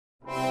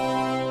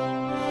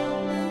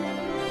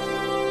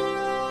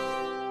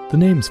The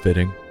name's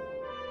fitting.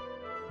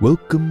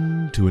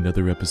 Welcome to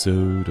another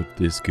episode of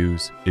This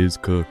Goose is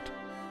Cooked,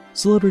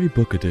 Celebrity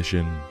Book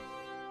Edition,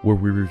 where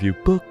we review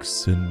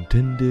books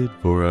intended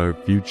for our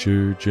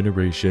future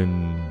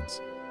generations.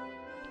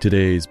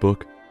 Today's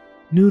book,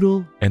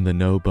 Noodle and the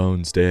No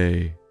Bones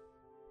Day,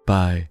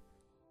 by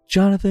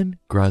Jonathan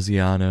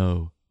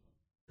Graziano,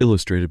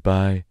 illustrated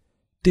by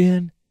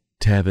Dan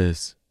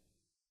Tavis,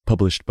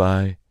 published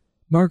by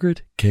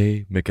Margaret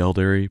K.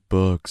 McElderry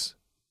Books.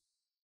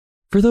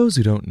 For those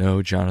who don't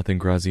know Jonathan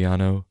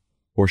Graziano,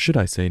 or should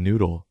I say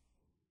Noodle,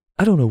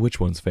 I don't know which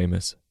one's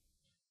famous.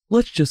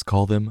 Let's just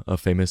call them a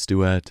famous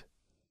duet.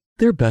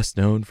 They're best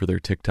known for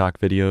their TikTok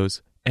videos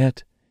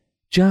at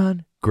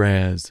John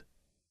Graz,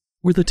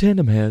 where the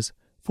tandem has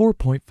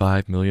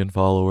 4.5 million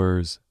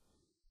followers.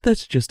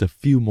 That's just a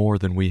few more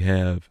than we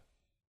have.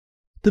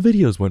 The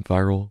videos went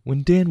viral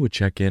when Dan would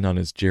check in on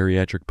his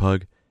geriatric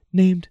pug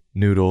named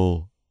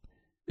Noodle.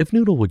 If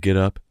Noodle would get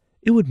up,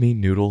 it would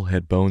mean Noodle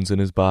had bones in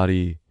his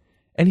body,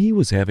 and he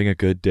was having a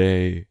good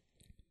day.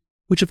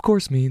 Which of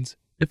course means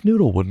if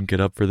Noodle wouldn't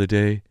get up for the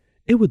day,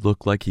 it would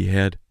look like he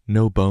had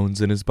no bones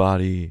in his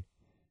body,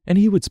 and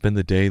he would spend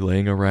the day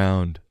laying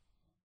around.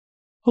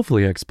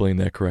 Hopefully I explained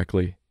that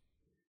correctly.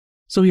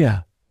 So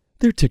yeah,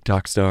 they're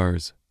TikTok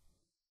stars.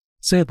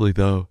 Sadly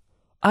though,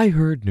 I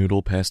heard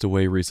Noodle passed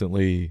away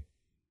recently.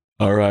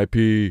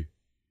 R.I.P.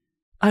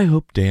 I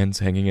hope Dan's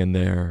hanging in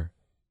there.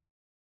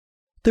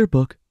 Their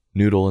book,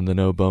 Noodle and the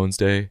No Bones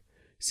Day,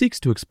 seeks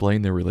to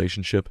explain their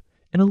relationship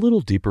in a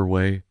little deeper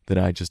way than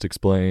I just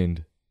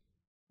explained.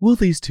 Will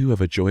these two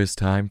have a joyous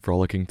time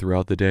frolicking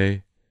throughout the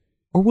day?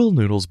 Or will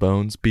Noodle's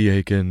bones be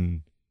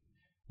aching?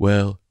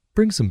 Well,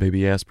 bring some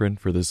baby aspirin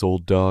for this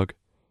old dog,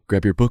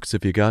 grab your books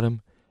if you got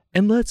 'em,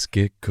 and let's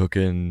get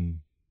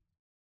cooking.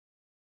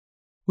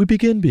 We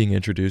begin being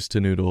introduced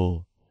to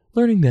Noodle,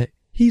 learning that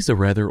he's a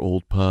rather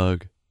old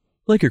pug.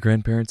 Like your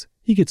grandparents,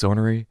 he gets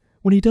ornery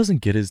when he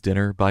doesn't get his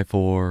dinner by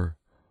 4.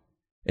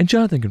 And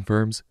Jonathan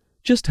confirms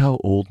just how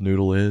old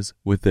Noodle is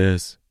with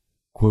this.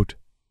 Quote,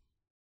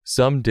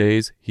 "Some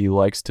days he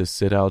likes to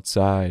sit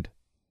outside,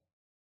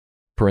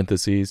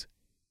 parentheses,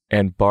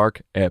 and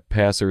bark at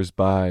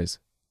passers-bys,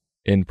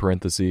 in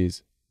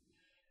parentheses."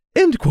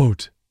 End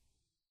quote.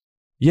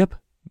 Yep,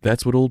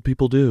 that's what old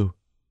people do.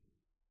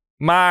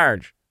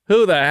 Marge,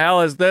 who the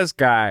hell is this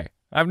guy?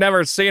 I've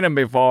never seen him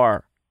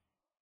before.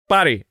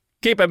 Buddy,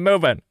 keep it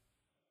moving.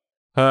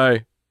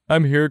 Hi,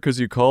 I'm here 'cause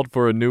you called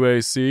for a new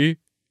AC.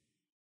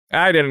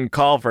 I didn't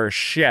call for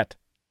shit.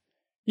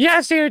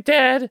 Yes, you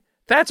did.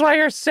 That's why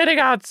you're sitting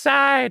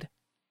outside.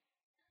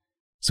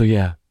 So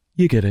yeah,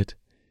 you get it.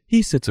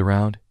 He sits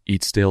around,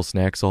 eats stale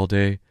snacks all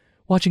day,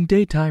 watching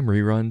daytime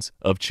reruns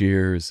of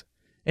Cheers,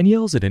 and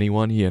yells at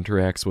anyone he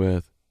interacts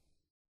with.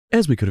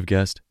 As we could have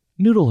guessed,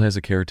 Noodle has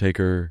a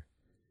caretaker.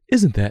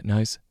 Isn't that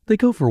nice? They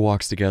go for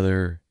walks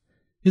together.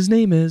 His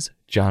name is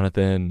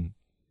Jonathan.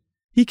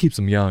 He keeps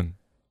him young.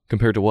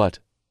 Compared to what?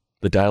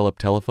 The dial-up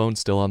telephone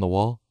still on the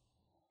wall?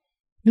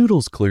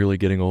 Noodle's clearly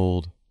getting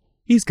old.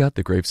 He's got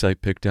the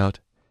gravesite picked out,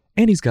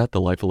 and he's got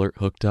the life alert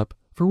hooked up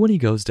for when he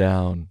goes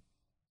down.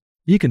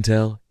 You can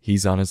tell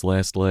he's on his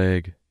last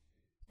leg.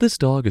 This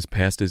dog is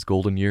past his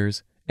golden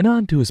years and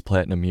on to his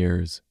platinum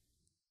years.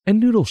 And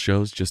Noodle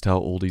shows just how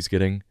old he's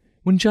getting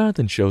when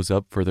Jonathan shows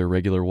up for their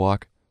regular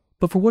walk,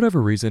 but for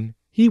whatever reason,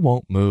 he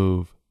won't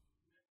move.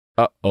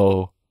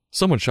 Uh-oh,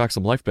 someone shocked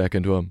some life back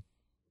into him.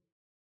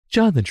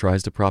 Jonathan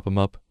tries to prop him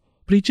up,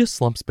 but he just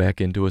slumps back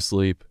into a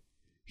sleep.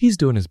 He's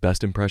doing his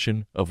best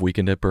impression of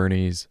Weekend at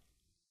Bernie's.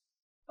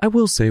 I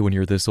will say when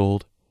you're this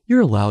old,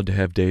 you're allowed to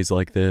have days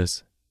like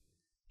this.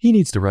 He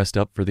needs to rest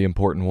up for the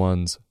important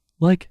ones,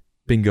 like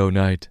bingo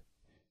night,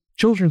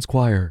 children's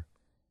choir,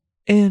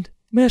 and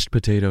mashed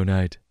potato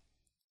night.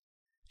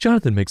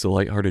 Jonathan makes a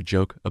lighthearted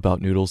joke about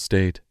Noodle's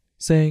state,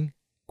 saying,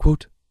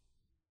 quote,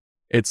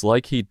 "It's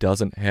like he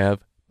doesn't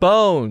have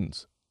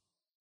bones."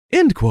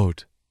 End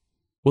quote.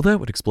 Well, that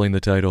would explain the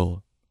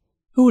title.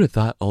 Who would have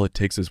thought all it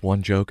takes is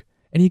one joke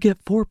and you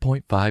get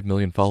 4.5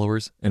 million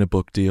followers and a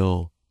book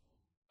deal?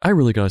 I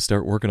really gotta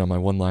start working on my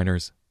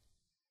one-liners.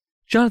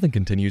 Jonathan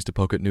continues to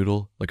poke at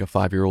Noodle like a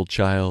 5-year-old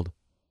child.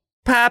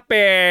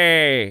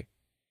 Puppy!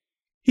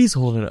 He's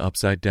holding it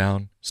upside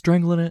down,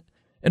 strangling it,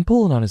 and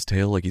pulling on his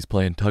tail like he's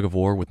playing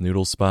tug-of-war with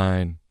Noodle's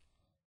spine.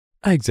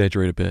 I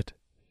exaggerate a bit,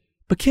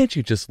 but can't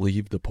you just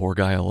leave the poor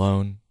guy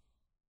alone?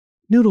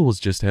 Noodle was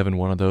just having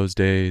one of those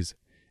days,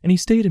 and he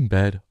stayed in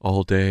bed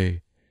all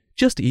day,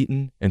 just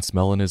eating and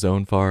smelling his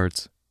own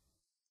farts.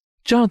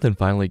 Jonathan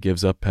finally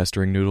gives up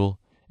pestering Noodle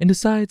and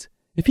decides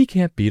if he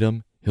can't beat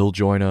him, he'll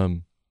join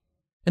him.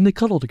 And they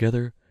cuddle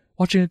together,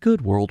 watching a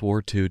good World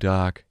War II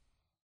doc.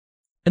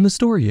 And the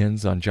story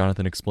ends on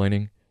Jonathan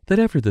explaining that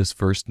after this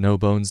first No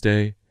Bones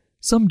Day,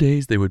 some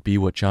days they would be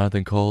what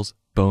Jonathan calls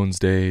Bones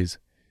Days,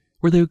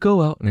 where they would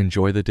go out and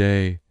enjoy the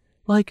day,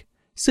 like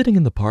sitting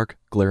in the park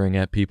glaring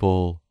at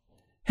people,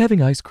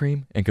 having ice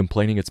cream and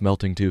complaining it's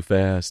melting too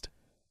fast,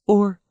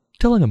 or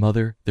telling a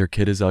mother their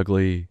kid is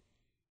ugly.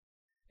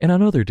 And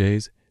on other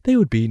days, they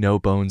would be No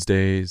Bones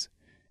Days,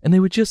 and they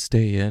would just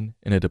stay in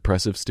a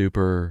depressive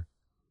stupor.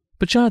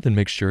 But Jonathan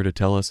makes sure to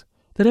tell us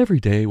that every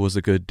day was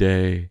a good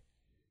day.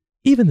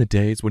 Even the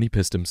days when he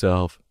pissed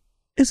himself.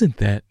 Isn't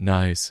that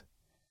nice?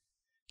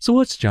 So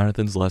what's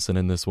Jonathan's lesson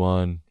in this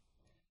one?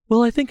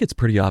 Well, I think it's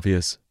pretty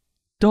obvious.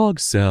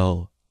 Dogs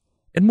sell.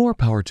 And more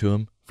power to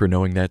him for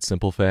knowing that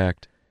simple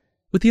fact.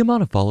 With the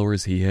amount of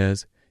followers he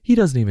has, he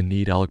doesn't even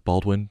need Alec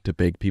Baldwin to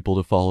beg people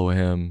to follow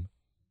him.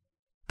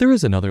 There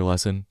is another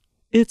lesson.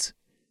 It's,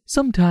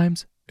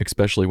 sometimes,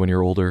 especially when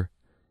you're older,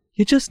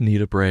 you just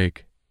need a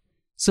break.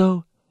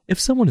 So, if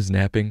someone is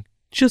napping,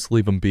 just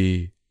leave them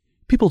be.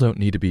 People don't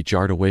need to be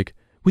jarred awake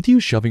with you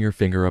shoving your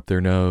finger up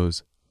their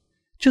nose.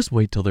 Just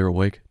wait till they're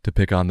awake to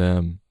pick on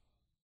them.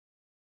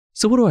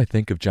 So what do I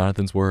think of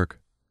Jonathan's work?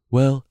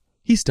 Well,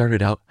 he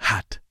started out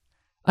hot.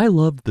 I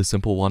loved the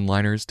simple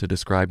one-liners to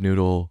describe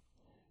Noodle.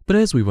 But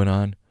as we went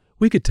on,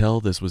 we could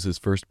tell this was his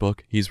first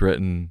book he's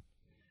written.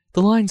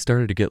 The lines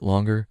started to get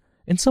longer,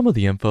 and some of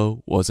the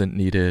info wasn't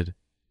needed.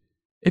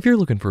 If you're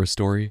looking for a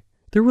story,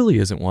 there really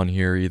isn't one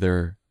here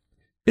either.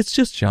 It's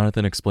just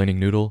Jonathan explaining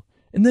Noodle,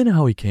 and then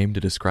how he came to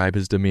describe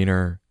his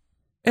demeanor.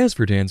 As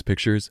for Dan's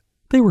pictures,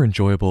 they were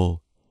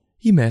enjoyable.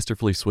 He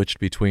masterfully switched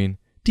between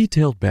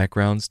detailed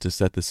backgrounds to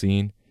set the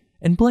scene,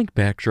 and blank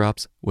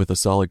backdrops with a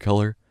solid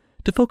color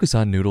to focus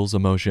on Noodle's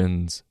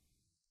emotions.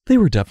 They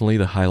were definitely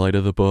the highlight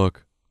of the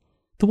book.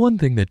 The one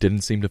thing that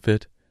didn't seem to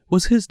fit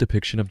was his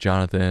depiction of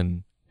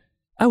Jonathan.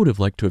 I would have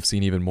liked to have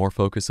seen even more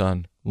focus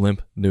on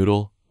limp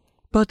Noodle,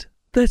 but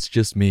that's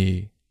just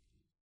me.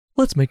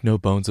 Let's make no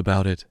bones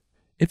about it.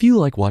 If you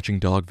like watching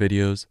dog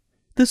videos,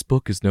 this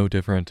book is no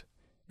different,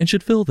 and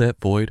should fill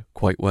that void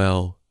quite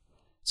well.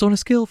 So on a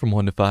scale from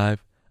 1 to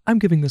 5, I'm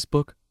giving this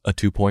book a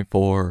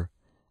 2.4.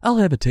 I'll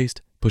have a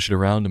taste, push it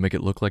around to make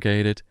it look like I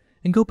ate it,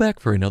 and go back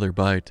for another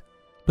bite.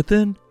 But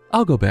then,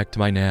 I'll go back to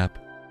my nap.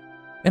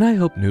 And I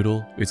hope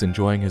Noodle is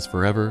enjoying his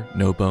forever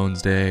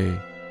no-bones day.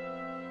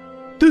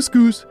 This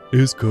Goose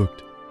is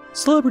Cooked,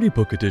 Celebrity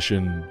Book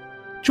Edition.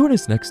 Join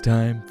us next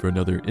time for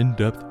another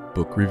in-depth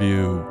book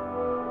review.